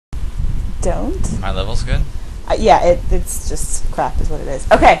don't. My level's good? Yeah, it's just crap is what it is.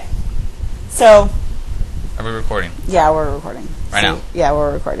 Okay. So. Are we recording? Yeah, we're recording. Right now? Yeah,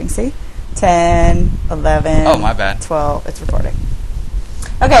 we're recording. See? 10, 11. Oh, my bad. 12. It's recording.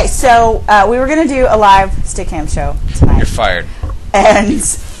 Okay, so we were going to do a live stick ham show tonight. You're fired. And.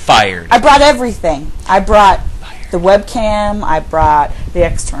 Fired. I brought everything. I brought the webcam. I brought the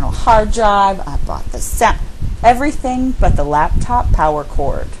external hard drive. I brought the sound. Everything but the laptop power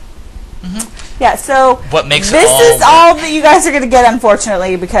cord. Mm-hmm. Yeah, so what makes this is all that you guys are going to get,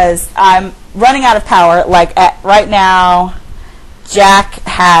 unfortunately, because I'm running out of power. Like, right now, Jack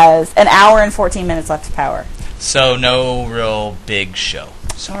has an hour and 14 minutes left of power. So, no real big show.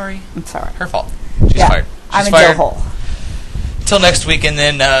 Sorry. I'm sorry. Her fault. She's fired. I'm in fired. jail hole. Till next week, and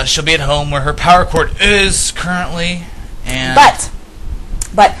then she'll be at home where her power cord is currently. And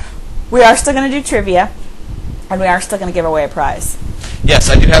But we are still going to do trivia, and we are still going to give away a prize. Yes,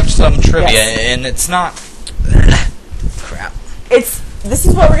 I do have some trivia, and it's not crap. This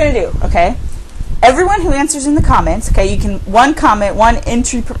is what we're going to do, okay? Everyone who answers in the comments, okay, you can one comment, one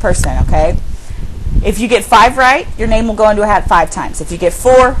entry per person, okay? If you get 5 right, your name will go into a hat 5 times. If you get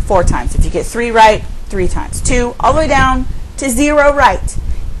 4, 4 times. If you get 3 right, 3 times. 2, all the way down to 0 right.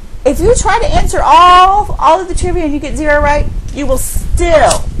 If you try to answer all of the trivia and you get 0 right, you will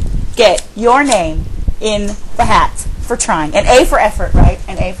still get your name in the hat for trying. An A for effort, right?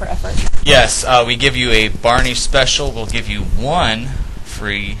 An A for effort. Yes, we give you a Barney special. We'll give you 1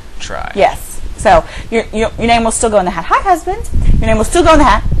 free try. Yes. So your name will still go in the hat. Hi, husband. Your name will still go in the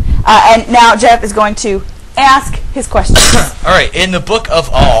hat. And now Jeff is going to ask his questions. All right. In the book of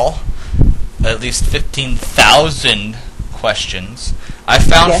all, at least 15,000 questions, I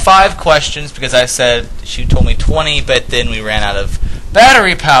found 5 questions because I said she told me 20, but then we ran out of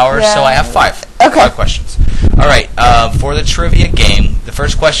battery power, so I have 5. Okay. 5 questions. All right. For the trivia game, the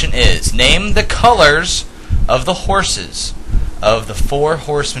first question is, name the colors of the horses of the 4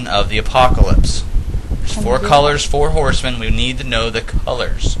 horsemen of the apocalypse. There's 4 colors, 4 horsemen. We need to know the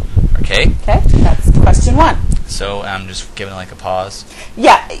colors. Okay? Okay. That's question 1. So I'm just giving like a pause.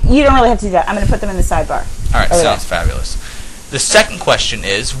 Yeah, you don't really have to do that. I'm going to put them in the sidebar. All right. Sounds fabulous. The second question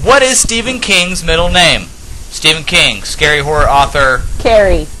is, what is Stephen King's middle name? Stephen King, scary horror author.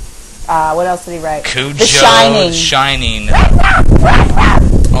 Carrie. What else did he write? Cujo. The Shining. Shining.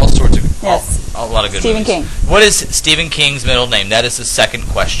 All sorts of... Yes. A lot of good Stephen movies. King. What is Stephen King's middle name? That is the second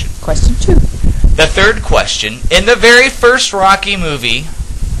question. Question 2. The third question, in the very first Rocky movie,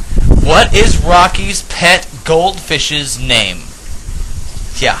 what is Rocky's pet goldfish's name?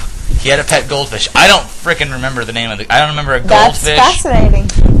 Yeah, he had a pet goldfish. I don't frickin' remember the name of I don't remember a goldfish. That's fascinating.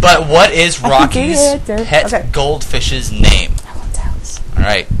 But what is Rocky's pet goldfish's name? I want towels. All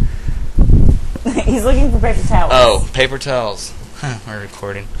right. He's looking for paper towels. Oh, paper towels. We're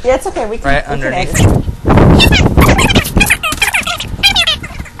recording. Yeah, it's okay. We can, right we underneath. Can edit.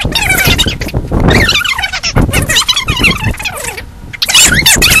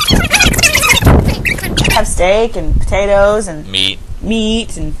 Have steak and potatoes and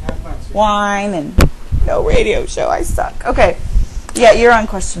meat and wine and no radio show. I suck. Okay. Yeah, you're on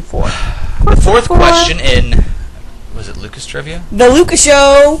question 4. The fourth question in, was it Lucas Trivia? The Luca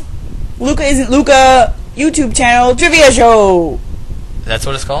Show. Luca isn't Luca. YouTube channel trivia show. That's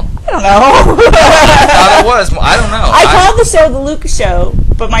what it's called? I don't know. I thought it was. I don't know. I called the show the Luca Show,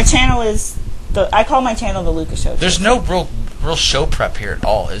 but my channel is I call my channel the Luca Show. There's no real show prep here at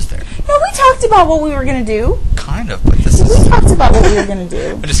all, is there? No, we talked about what we were gonna do. Kind of, but this We is. talked about what we were gonna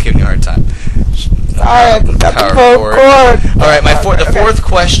do. I'm just giving you a hard time. Sorry, I picked up the cord. All right, the fourth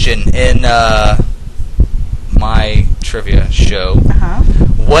question in my trivia show.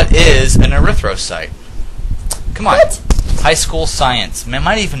 What is an erythrocyte? Come on. What? High school science. It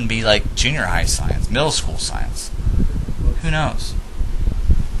might even be like junior high science, middle school science. Who knows?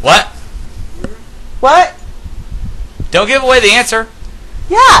 What? What? Don't give away the answer.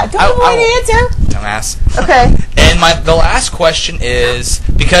 Yeah, don't give away the answer. Dumbass. Okay. And the last question is,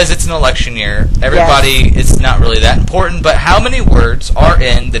 because it's an election year, everybody, it's not really that important, but how many words are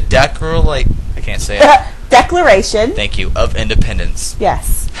in the I can't say it. Declaration. Thank you, of Independence.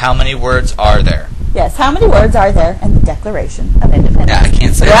 Yes. How many words are there? Yes, how many words are there in the Declaration of Independence? Yeah, I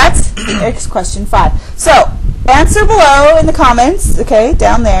can't say That's question 5. So, answer below in the comments, okay,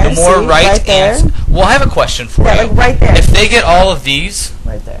 down there. The more right answer. Well, I have a question for you. Like right there. If they get all of these...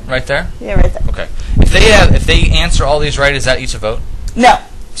 Right there. Right there? Yeah, right there. Okay. If they answer all these right, is that each a vote? No.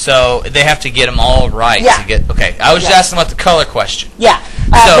 So, they have to get them all right to get... Okay, I was just asking about the color question. Yeah.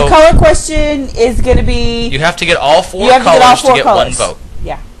 So, the color question is going to be... You have to get all 4 colors to get 1 vote.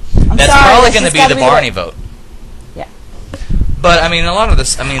 Yeah. That's probably going to be the Barney vote. Yeah. But I mean, a lot of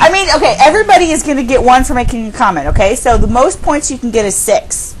this. Okay. Everybody is going to get one for making a comment. Okay, so the most points you can get is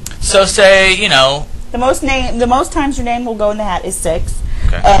 6. So say the most times your name will go in the hat is 6.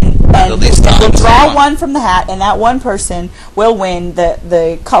 Okay. And we'll draw one one from the hat, and that one person will win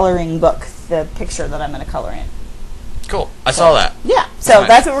the coloring book, the picture that I'm going to color in. Cool. I saw that. Yeah. So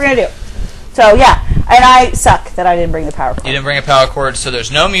that's what we're going to do. So yeah, and I suck that I didn't bring the power cord. You didn't bring a power cord, so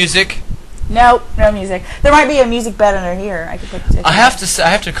there's no music. Nope, no music. There might be a music bed under here. I could put. I have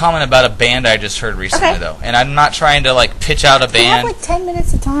to comment about a band I just heard recently though, and I'm not trying to like pitch out a band. We have like 10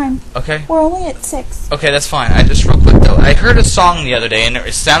 minutes of time. Okay. We're only at 6. Okay, that's fine. I just real quick though, I heard a song the other day, and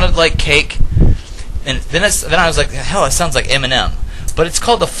it sounded like Cake, and then I was like, hell, it sounds like Eminem, but it's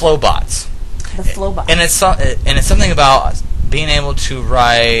called the Flowbots. The Flowbots. And it's something about being able to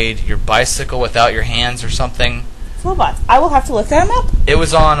ride your bicycle without your hands or something. Flowbots. I will have to look them up. It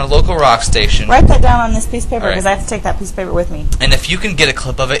was on a local rock station. Write that down on this piece of paper because Right. I have to take that piece of paper with me. And if you can get a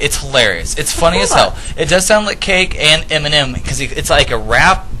clip of it, it's hilarious. It's funny as hell. It does sound like Cake and Eminem because it's like a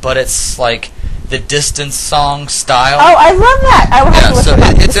rap, but it's like the distance song style. Oh, I love that. I will have to look them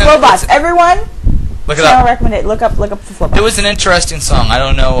up. it's the Flowbots. Everyone, look it up. recommend it. Look up the Flowbots. It was an interesting song. I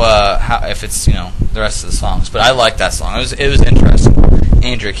don't know if it's the rest of the songs, but I like that song. It was interesting.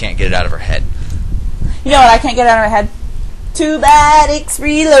 Andrea can't get it out of her head. You know what I can't get out of my head? Too bad it's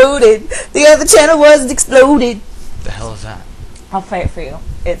reloaded. The other channel wasn't exploded. The hell is that? I'll play it for you.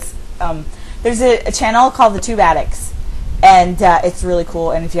 It's there's a channel called the Tube Addicts, and it's really cool.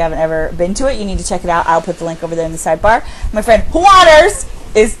 And if you haven't ever been to it, you need to check it out. I'll put the link over there in the sidebar. My friend Juaners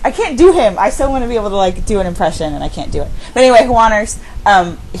I can't do him. I still want to be able to like do an impression, and I can't do it. But anyway, Juaners,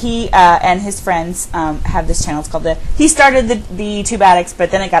 he and his friends have this channel. It's called he started the Tube Addicts,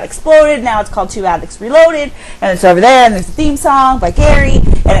 but then it got exploded. Now it's called Tube Addicts Reloaded, and it's over there. And there's a theme song by Gary,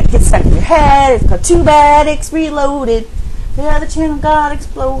 and it gets stuck in your head. It's called Tube Addicts Reloaded. The other channel got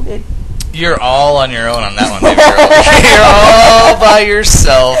exploded. You're all on your own on that one, baby girl. You're all by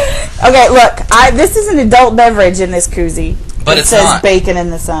yourself. Okay, look, this is an adult beverage in this koozie. But it says bacon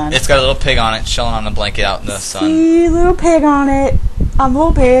in the sun. It's got a little pig on it, chilling on the blanket out in the sun. See, little pig on it. I'm a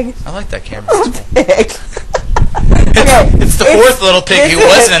little pig. I like that camera. Pig. It's the fourth little pig who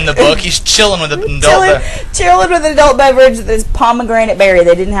wasn't in the book. He's chilling with an adult chilling with an adult beverage. This pomegranate berry.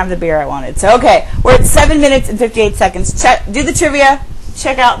 They didn't have the beer I wanted. So okay, we're at 7 minutes and 58 seconds. Do the trivia.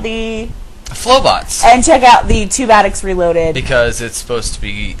 Check out the Flowbots. And check out the Tube Addicts Reloaded. Because it's supposed to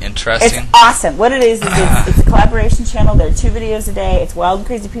be interesting. It's awesome. What it is it's a collaboration channel. There are 2 videos a day. It's wild and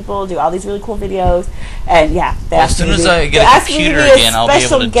crazy people do all these really cool videos. And yeah, as soon as I get a computer again, I'll be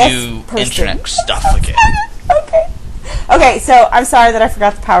able to do internet stuff again. Okay, so I'm sorry that I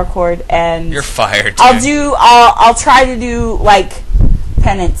forgot the power cord, and you're fired. I'll try to do like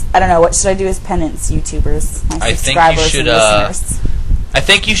penance. I don't know, what should I do as penance, YouTubers? My subscribers and listeners. I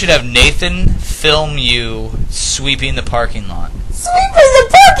think you should have Nathan film you sweeping the parking lot. Sweeping the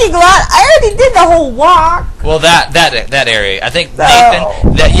parking lot? I already did the whole walk. Well, that area. I think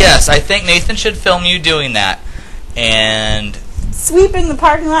I think Nathan should film you doing that. And sweeping the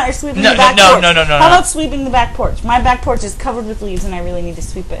parking lot or sweeping the back porch? No. How about sweeping the back porch? My back porch is covered with leaves, and I really need to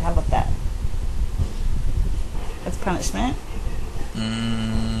sweep it. How about that? That's punishment.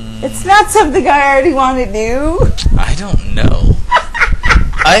 It's not something I already want to do. I don't know.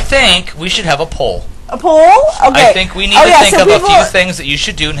 I think we should have a poll. A poll? Okay. I think we need to think of a few things that you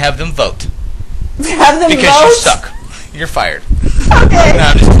should do and have them vote. Have them vote? Because you suck. You're fired. Okay. No,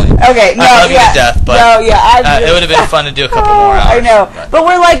 I'm just playing. Okay, no, I love you to death, but it would have been fun to do a couple more hours. I know, but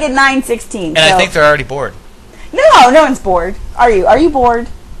we're like at 9:16. And I think they're already bored. No one's bored. Are you? Are you bored?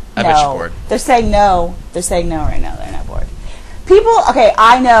 I bet you're bored. They're saying no. They're saying no right now. They're not bored. People, okay,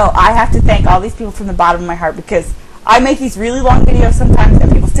 I know. I have to thank all these people from the bottom of my heart because I make these really long videos sometimes,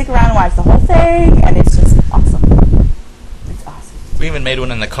 and people stick around and watch the whole thing, and it's just awesome. It's awesome. We even made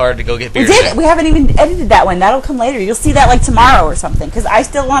one in the car to go get beer. We did. We haven't even edited that one. That'll come later. You'll see that like tomorrow or something, because I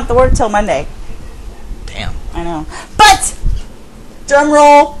still want the work till Monday. Damn. I know. But drum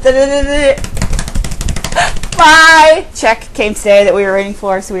roll. My check came today that we were waiting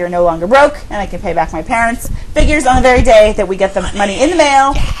for, so we are no longer broke, and I can pay back my parents. Figures on the very day that we get the money in the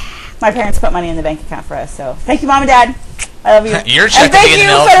mail. My parents put money in the bank account for us, so thank you, Mom and Dad. I love you. Your check will be in the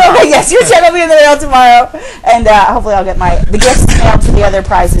mail tomorrow. Yes, your check will be in the mail tomorrow, and hopefully I'll get the gifts mailed to the other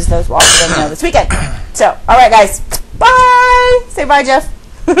prizes. Those will also be in the mail this weekend. So, all right, guys, bye. Say bye, Jeff.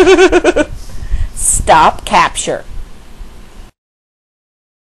 Stop capture.